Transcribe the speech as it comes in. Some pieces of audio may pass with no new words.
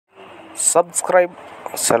Subscribe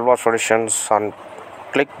Selva Solutions and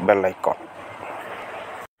click bell icon.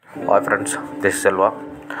 Hi friends, this is Selva.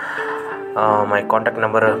 My contact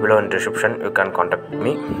number below in description. You can contact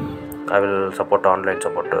me. I will support online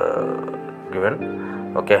support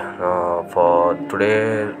given. Okay. For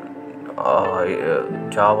today,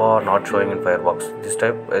 Java not showing in Firefox. This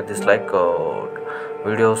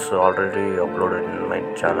videos already uploaded in my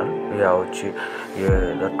channel. We have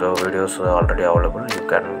that videos already available. You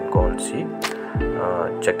can go and see,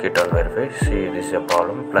 check it and verify. See, this is a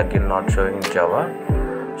problem. Plugin not showing in Java.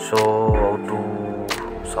 So how to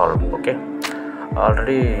solve? Okay.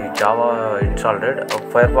 Already Java installed.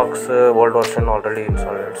 Firefox old version already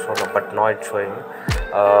installed. So but not showing.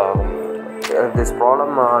 This problem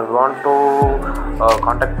you want to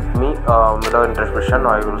contact me below in description.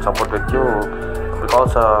 I will support with you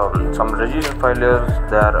because some registered failures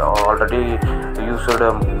they are already used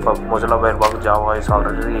for Mozilla Firefox. Java is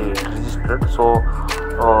already registered, so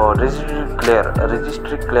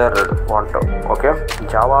registry clear want. Okay,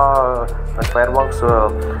 Java and Firefox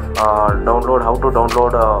download, how to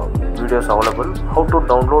download videos available, how to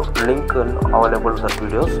download link available for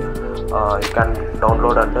videos. You can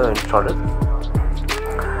download and install it.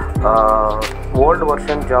 Old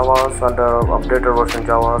version Javas and updated version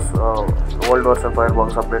Javas, old version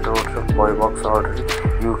Firefox, updated version Firefox already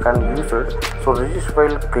you can use it. So register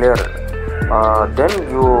file clear, then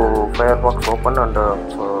you Firefox open and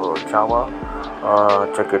Java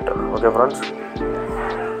check it. Okay friends,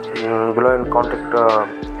 below in contact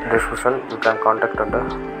description you can contact and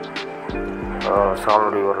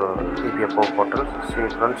solve your EPFO portal. See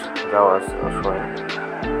friends, Java is showing.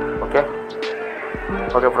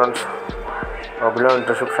 Okay friends, below in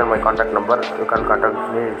description my contact number. You can contact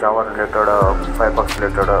me. Java related, Firefox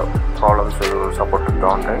related problems you will support the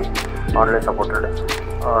online supported.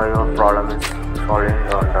 Your problem is solving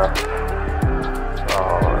and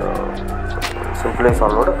simply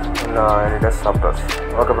solved in any test software.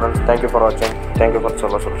 Okay friends, thank you for watching. Thank you for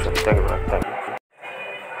Selva Solution. Thank you friends. Thank you.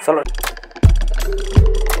 Selva.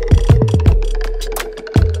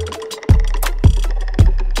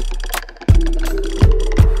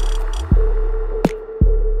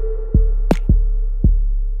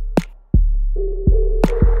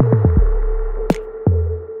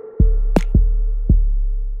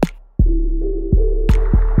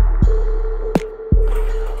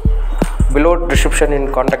 Below description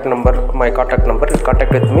in contact number, my contact number, you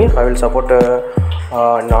contact with me. I will support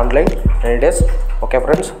in online any days. Okay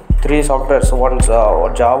friends, three softwares, one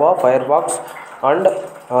Java, Firefox and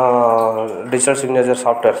digital signature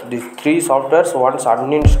software. These three softwares, once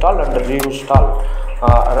uninstall and reinstall.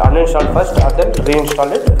 Uninstall first and then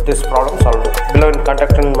reinstall it. This problem solved. Below in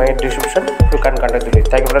contact in my description, you can contact me.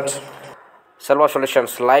 Thank you friends. Selva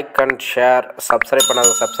Solutions, like and share,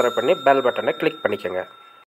 subscribe பண்ணி bell button click பண்ணிக்கங்க.